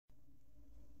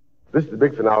This is the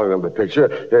big finale of the picture.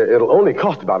 It'll only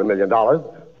cost about $1 million,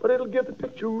 but it'll give the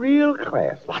picture real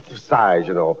class. Lots of size,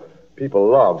 you know. People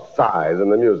love size in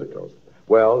the musicals.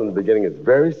 Well, in the beginning, it's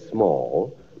very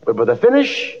small, but by the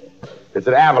finish, it's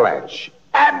an avalanche.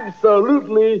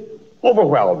 Absolutely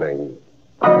overwhelming.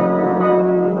 Here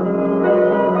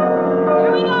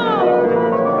we go!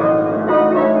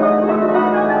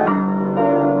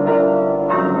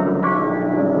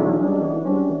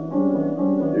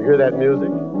 You hear that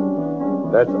music?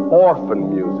 That's orphan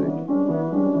music.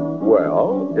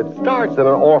 Well, it starts in an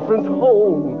orphan's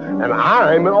home, and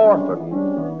I'm an orphan.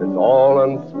 It's all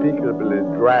unspeakably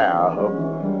drab.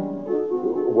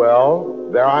 Well,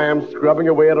 there I am scrubbing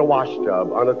away at a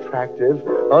washtub, unattractive,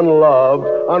 unloved,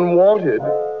 unwanted,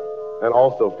 and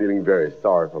also feeling very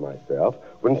sorry for myself,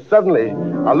 when suddenly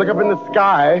I look up in the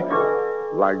sky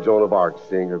like Joan of Arc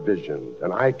seeing her vision,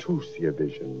 and I too see a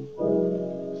vision.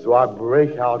 So I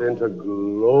break out into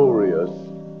glorious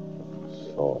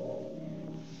song.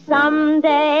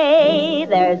 Someday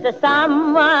there's a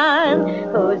someone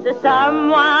who's the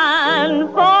someone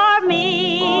for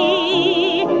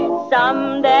me.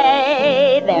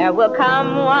 Someday there will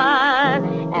come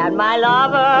one, and my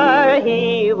lover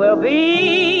he will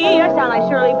be. I sound like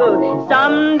Shirley Booth.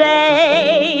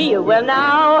 Someday you will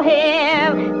know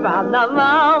him from the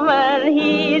moment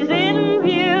he's in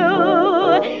view,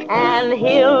 and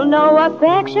he'll know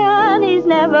affection he's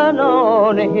never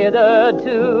known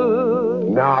hitherto.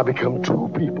 Now I become two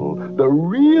people, the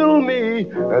real me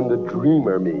and the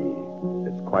dreamer me.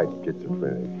 It's quite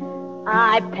schizophrenic.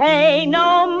 I pay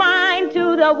no mind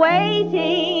to the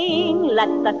waiting.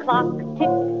 Let the clock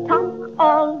tick-tock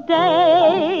all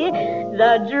day.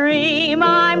 The dream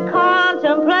I'm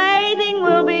contemplating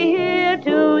will be here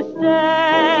to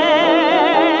stay.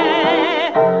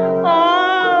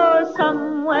 Oh,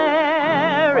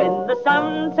 somewhere in the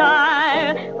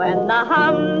sometime, when the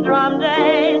humdrum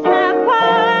days have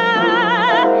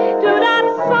passed, to that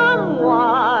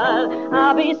someone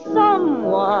I'll be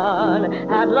someone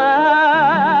at last.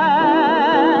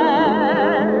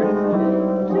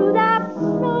 To that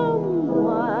someone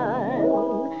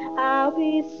I'll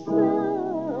be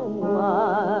someone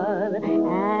at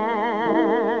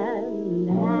last.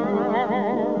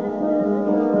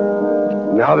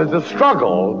 Now there's a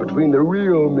struggle between the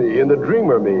real me and the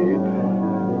dreamer me.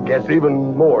 Gets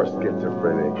even more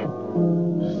schizophrenic.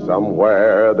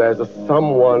 Somewhere there's a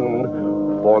someone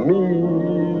for me.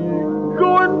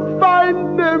 Go and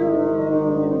find him.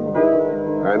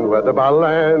 And whether by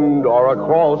land or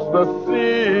across the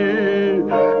sea,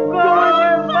 go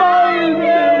and find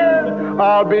him.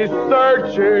 I'll be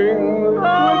searching. Go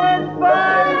and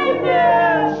find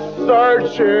him.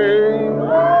 Searching.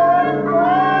 Go and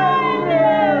find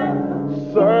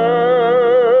him. Searching.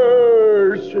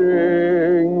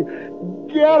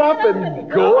 Get up and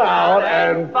go out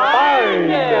and find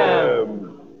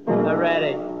him. I'm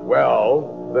ready.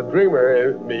 Well, the dreamer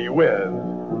in me wins.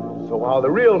 So while the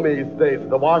real me stays in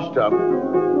the washtub,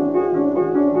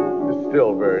 is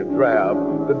still very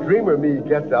drab, the dreamer me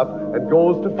gets up and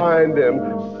goes to find him,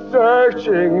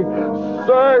 searching,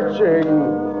 searching.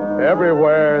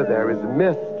 Everywhere there is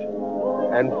mist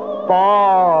and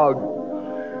fog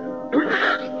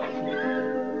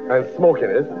and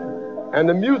smokiness and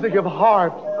the music of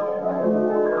harps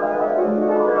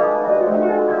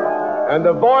and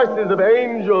the voices of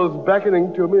angels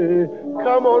beckoning to me.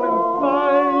 Come on and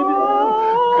find him.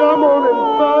 Come on and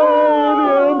find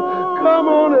him. Come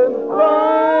on and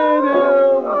find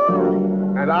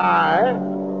him. And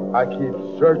I keep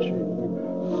searching,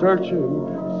 searching,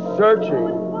 searching.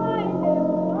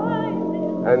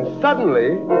 And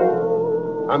suddenly,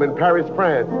 I'm in Paris,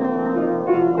 France,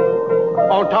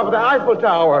 on top of the Eiffel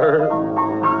Tower.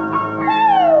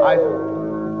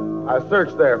 I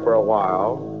searched there for a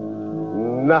while.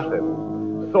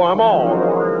 Nothing. So I'm on.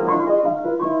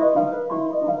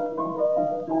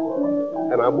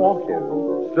 And I'm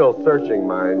walking, still searching,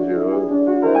 mind you.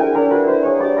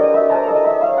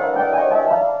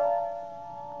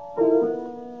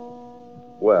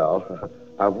 Well,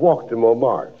 I've walked to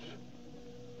Montmartre,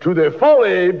 to the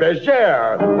Folies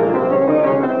Bergère.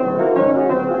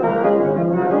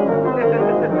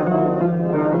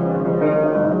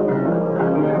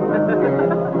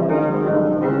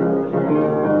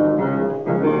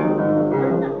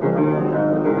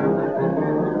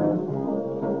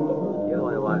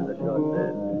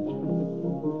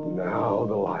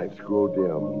 Grow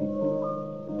dim,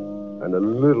 and a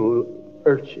little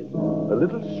urchin, a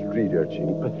little street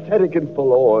urchin, pathetic and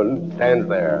forlorn, stands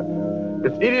there.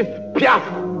 It's Edith Piaf,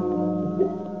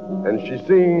 and she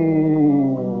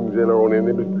sings in her own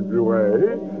inimitable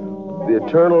way the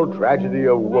eternal tragedy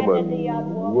of woman.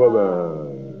 Woman.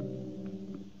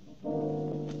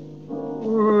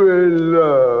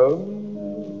 Love,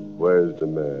 where's the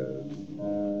man?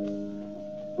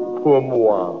 Pour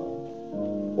moi,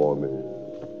 for me.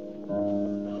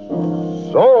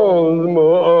 Sans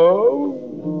moi,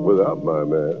 without my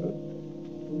man.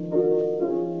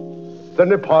 Ce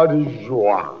n'est pas de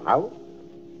joie.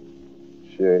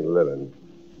 She ain't living.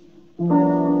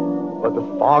 But the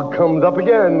fog comes up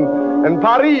again, and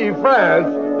Paris,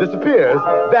 France, disappears,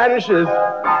 vanishes.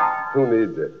 Who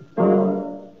needs it?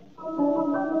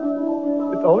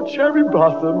 It's all cherry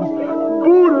blossoms,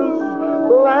 Buddhas,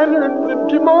 lanterns, and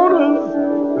kimonos.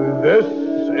 This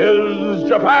is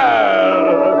Japan,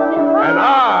 and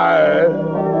I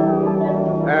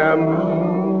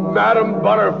am Madame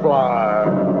Butterfly.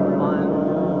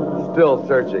 Still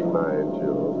searching, mind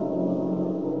you.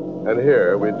 And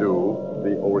here we do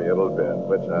the Oriental bit,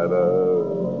 which I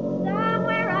know.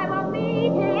 Somewhere I will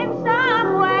meet him,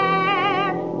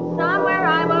 somewhere. Somewhere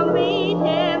I will meet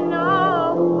him,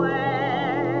 nowhere.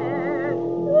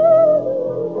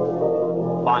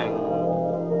 Bang.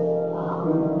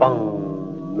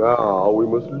 Bang. Now we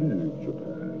must leave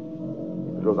Japan.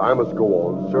 Because I must go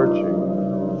on searching,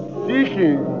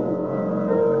 seeking.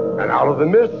 And out of the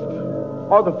mist,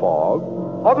 or the fog,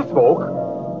 or the smoke,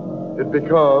 it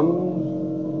becomes...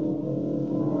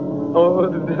 Oh,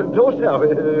 don't tell me.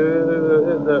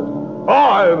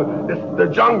 It's the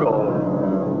jungle.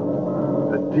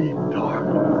 The deep, dark,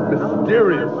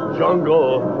 mysterious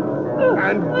jungle.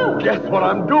 And guess what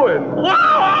I'm doing?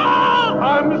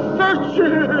 I'm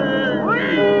searching.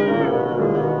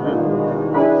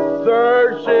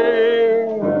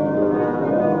 Searching.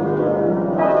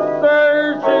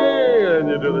 And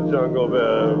you do the jungle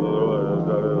bed.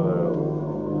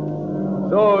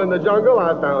 So in the jungle,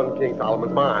 I found King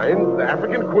Solomon's mines, the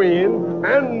African Queen,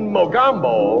 and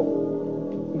Mogambo.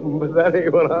 But that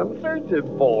ain't what I'm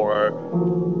searching for.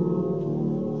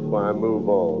 So I move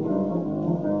on.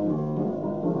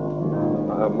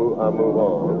 I move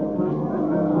on.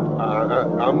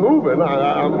 I'm moving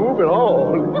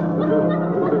on.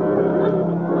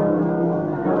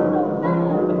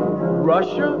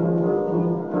 Russia?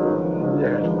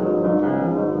 Yes.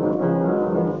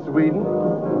 Sweden?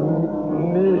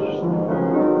 Nicht.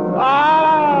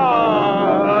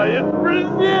 Ah, it's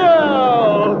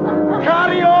Brazil!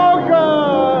 Carioca!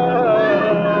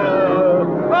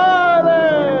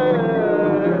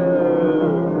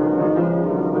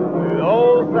 The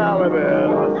old salad bed,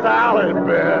 the salad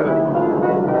bed.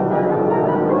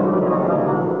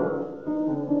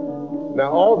 Now,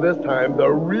 all this time, the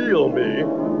real me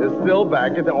is still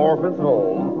back at the orphan's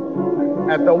home,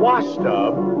 at the wash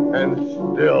tub, and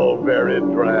still very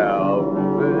drab.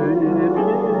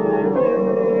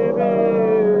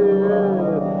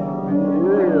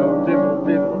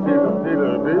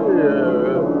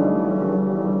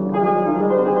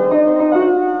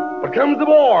 But comes the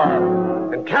war,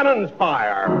 and cannons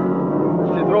fire.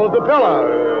 She throws the pillow,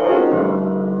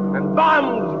 and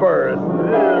bombs burst.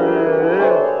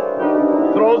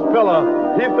 Throws pillow,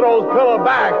 he throws pillow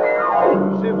back.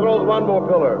 She throws one more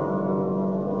pillar.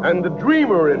 And the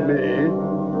dreamer in me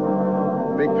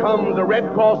becomes a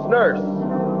Red Cross nurse.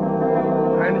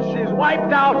 And she's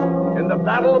wiped out in the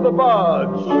Battle of the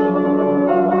Bulge.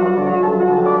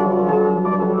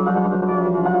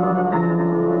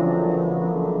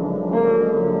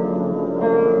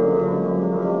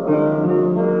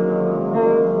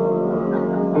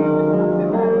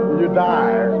 You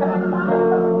die.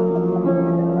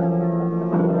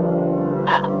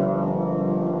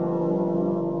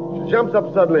 Jumps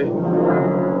up suddenly.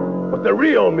 But the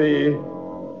real me,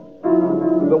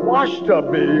 the washed up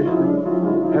me,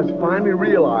 has finally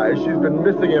realized she's been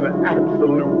missing an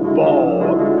absolute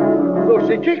ball. So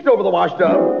she kicks over the washed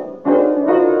up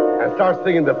and starts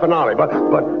singing the finale. But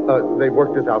they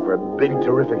worked this out for a big,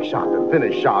 terrific shot, the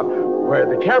finish shot, where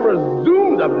the camera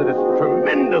zooms up to this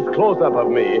tremendous close-up of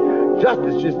me just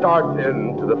as she starts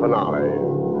into the finale.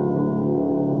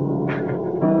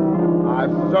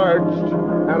 I've searched,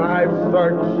 and I've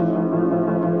searched.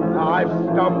 I've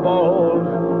stumbled,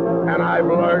 and I've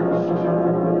lurched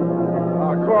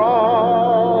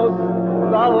across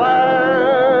the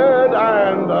land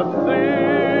and the sea.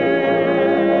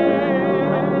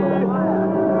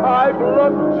 I've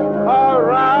looked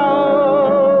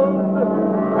around,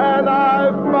 and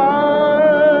I've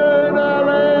finally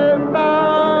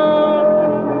found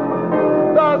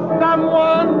the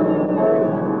someone